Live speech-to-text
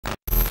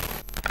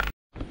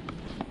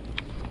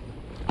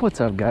What's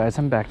up, guys?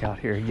 I'm back out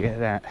here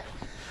again at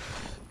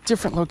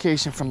different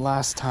location from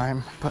last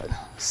time, but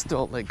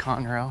still at Lake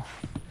Conroe.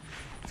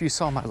 If you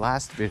saw my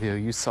last video,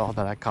 you saw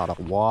that I caught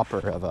a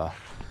whopper of a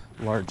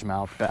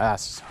largemouth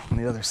bass on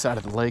the other side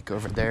of the lake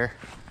over there.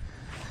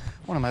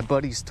 One of my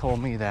buddies told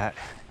me that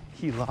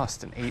he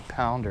lost an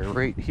 8-pounder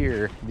right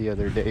here the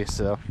other day,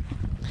 so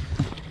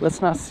let's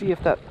not see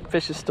if that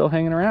fish is still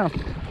hanging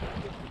around.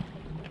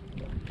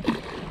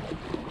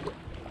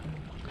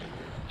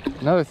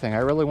 Another thing, I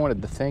really wanted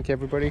to thank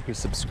everybody who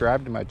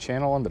subscribed to my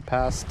channel in the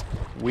past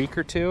week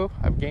or two.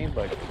 I've gained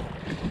like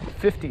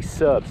 50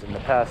 subs in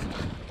the past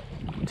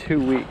 2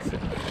 weeks.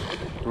 It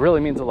really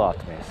means a lot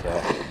to me,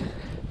 so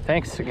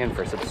thanks again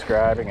for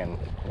subscribing and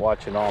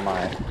watching all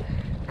my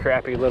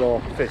crappy little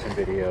fishing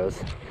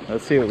videos.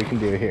 Let's see what we can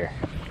do here.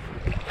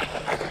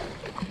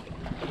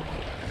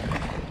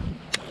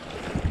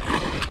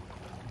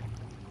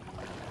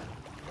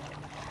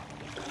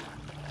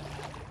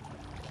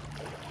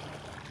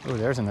 Oh,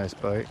 there's a nice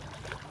bite.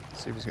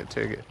 Let's see if he's gonna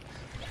take it.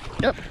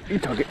 Yep, he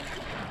took it.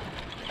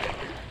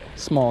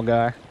 Small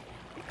guy.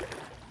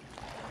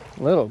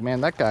 Little,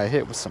 man, that guy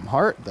hit with some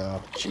heart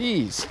though.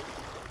 Jeez.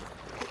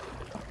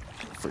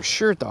 For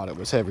sure thought it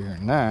was heavier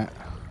than that.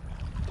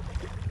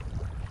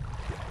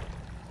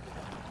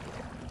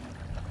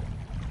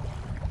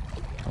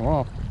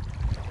 Well,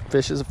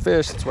 fish is a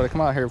fish. That's what I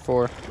come out here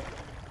for.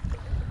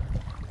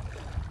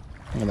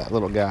 Look at that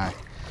little guy.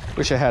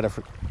 Wish I had a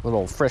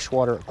little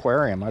freshwater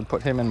aquarium. I'd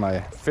put him in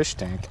my fish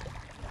tank.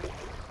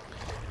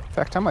 In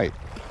fact, I might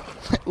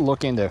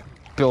look into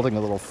building a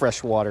little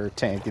freshwater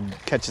tank and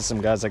catching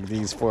some guys like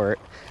these for it.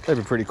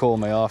 That'd be pretty cool in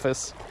my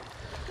office.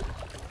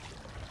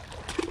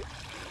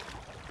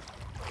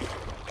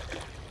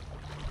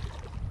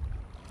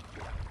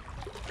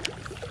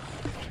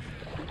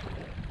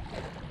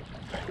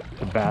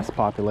 The bass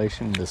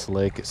population in this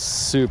lake is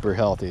super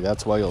healthy.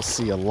 That's why you'll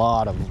see a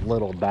lot of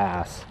little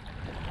bass.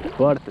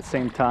 But at the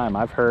same time,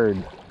 I've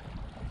heard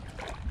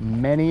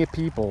many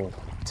people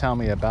tell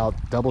me about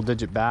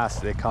double-digit bass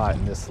they caught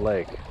in this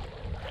lake.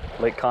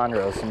 Lake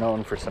Conroe is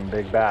known for some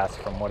big bass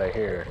from what I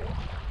hear.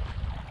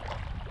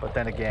 But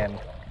then again,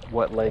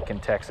 what lake in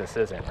Texas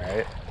isn't,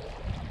 right?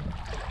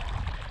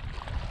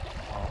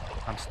 Well,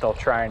 I'm still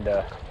trying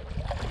to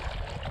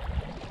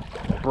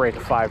break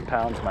 5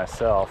 pounds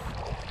myself.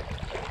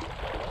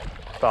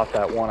 Thought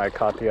that one I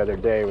caught the other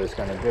day was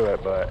going to do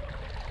it, but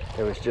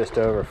it was just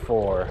over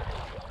 4.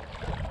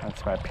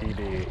 That's my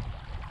PB.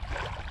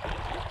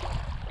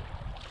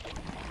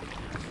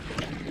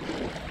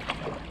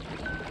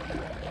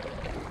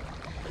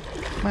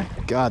 My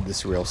God,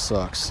 this reel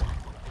sucks.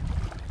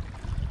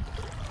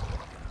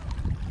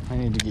 I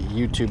need to get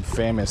YouTube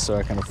famous so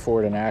I can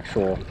afford an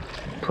actual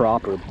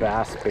proper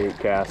bass bait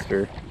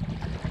caster.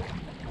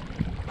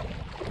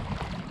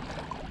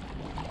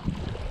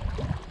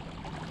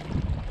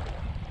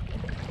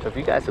 So if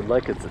you guys would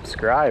like to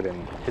subscribe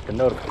and hit the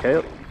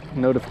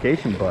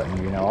notification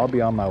button, you know, I'll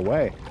be on my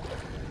way.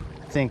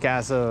 I think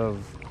as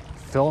of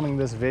filming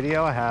this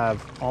video, I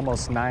have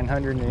almost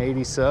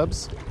 980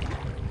 subs.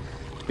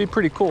 It'd be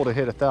pretty cool to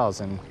hit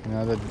 1,000. You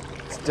know,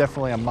 it's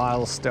definitely a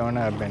milestone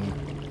I've been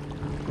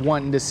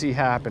wanting to see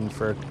happen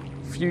for a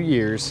few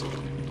years.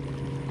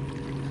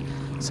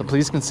 So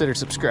please consider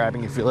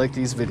subscribing if you like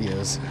these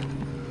videos.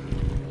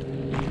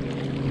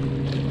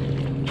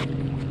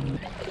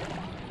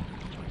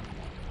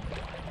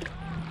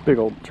 Big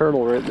old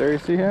turtle right there, you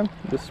see him?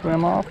 Just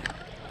swim off.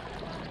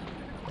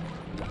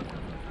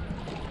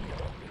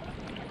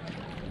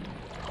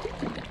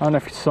 I don't know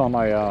if you saw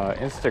my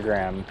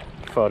Instagram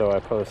photo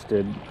I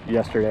posted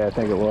yesterday, I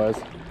think it was.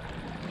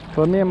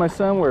 But me and my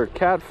son were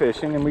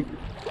catfishing and we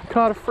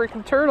caught a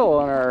freaking turtle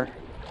on our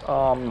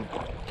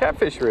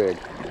catfish rig.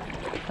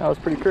 That was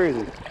pretty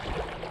crazy.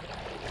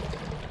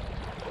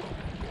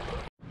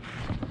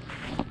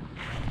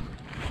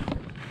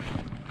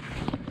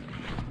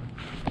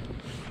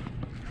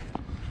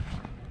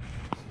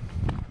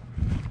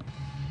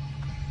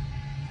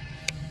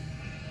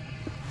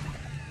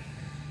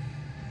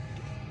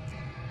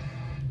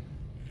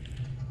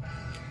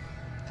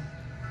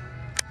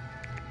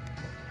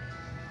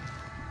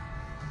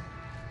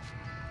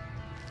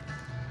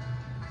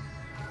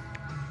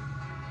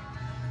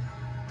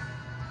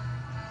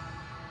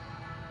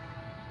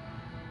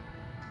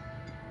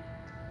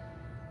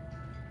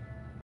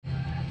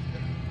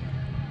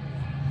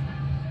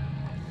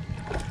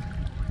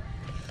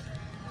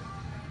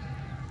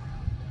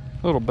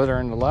 A little better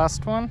in the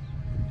last one.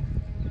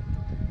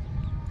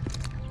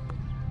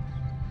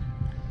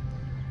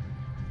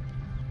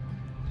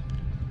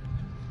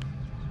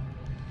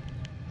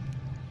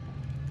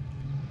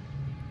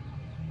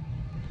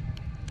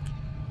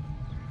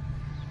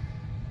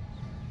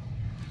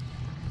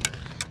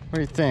 What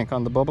do you think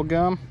on the bubble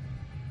gum?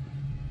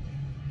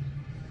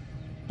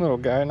 Little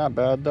guy, not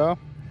bad though.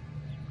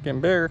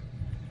 Getting bigger.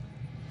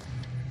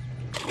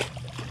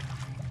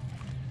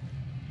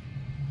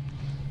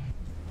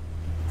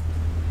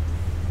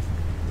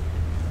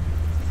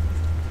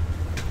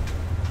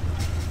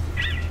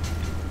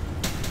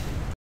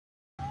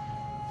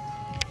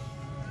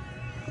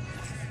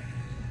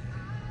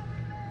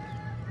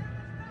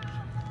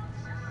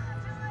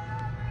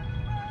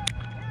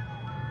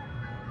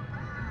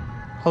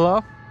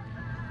 Hello?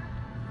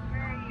 Where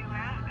are you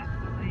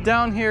at?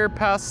 Down here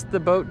past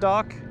the boat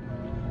dock.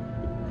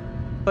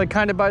 Like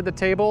kind of by the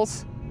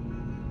tables.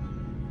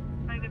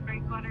 By the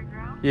breakwater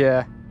grill?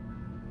 Yeah.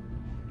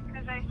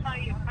 Because I saw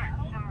you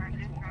parked somewhere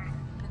different.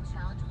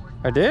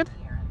 I did?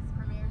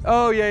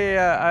 Oh,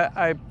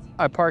 yeah.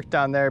 I parked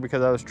down there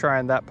because I was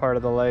trying that part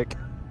of the lake.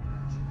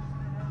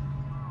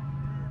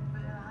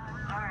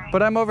 Alright.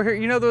 But I'm over here.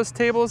 You know those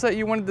tables that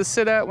you wanted to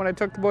sit at when I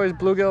took the boys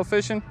bluegill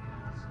fishing?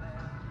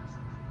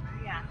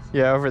 Yeah.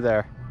 Yeah, over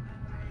there.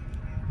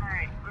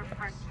 Alright, we're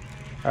parked.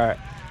 Alright.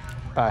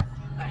 Bye.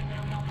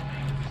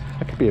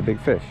 That could be a big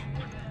fish.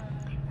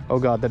 Oh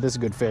God, that is a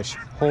good fish.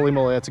 Holy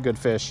moly, that's a good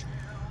fish.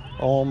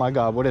 Oh my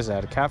God, what is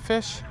that? A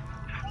catfish?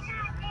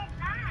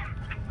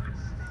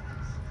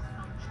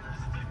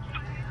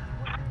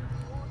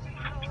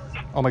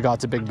 Oh my God,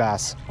 it's a big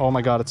bass. Oh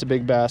my God, it's a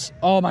big bass.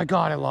 Oh my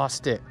God, I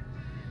lost it.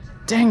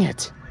 Dang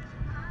it.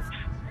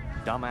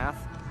 Dumbass.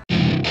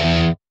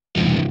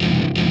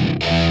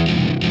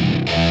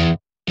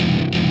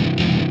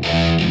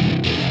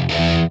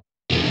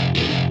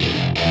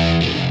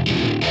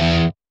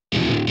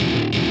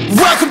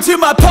 Welcome to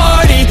my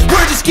party,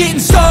 we're just getting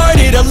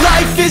started. A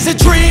life is a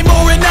dream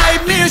or a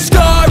nightmare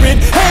scarring.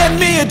 Hand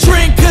me a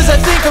drink cause I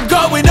think I'm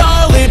going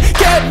all in.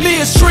 Get me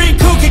a shrink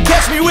who can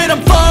catch me when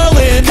I'm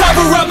falling.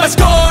 Cover up my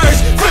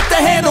scars, flip the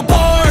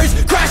handlebars,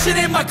 crashing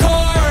in my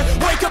car.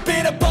 Wake up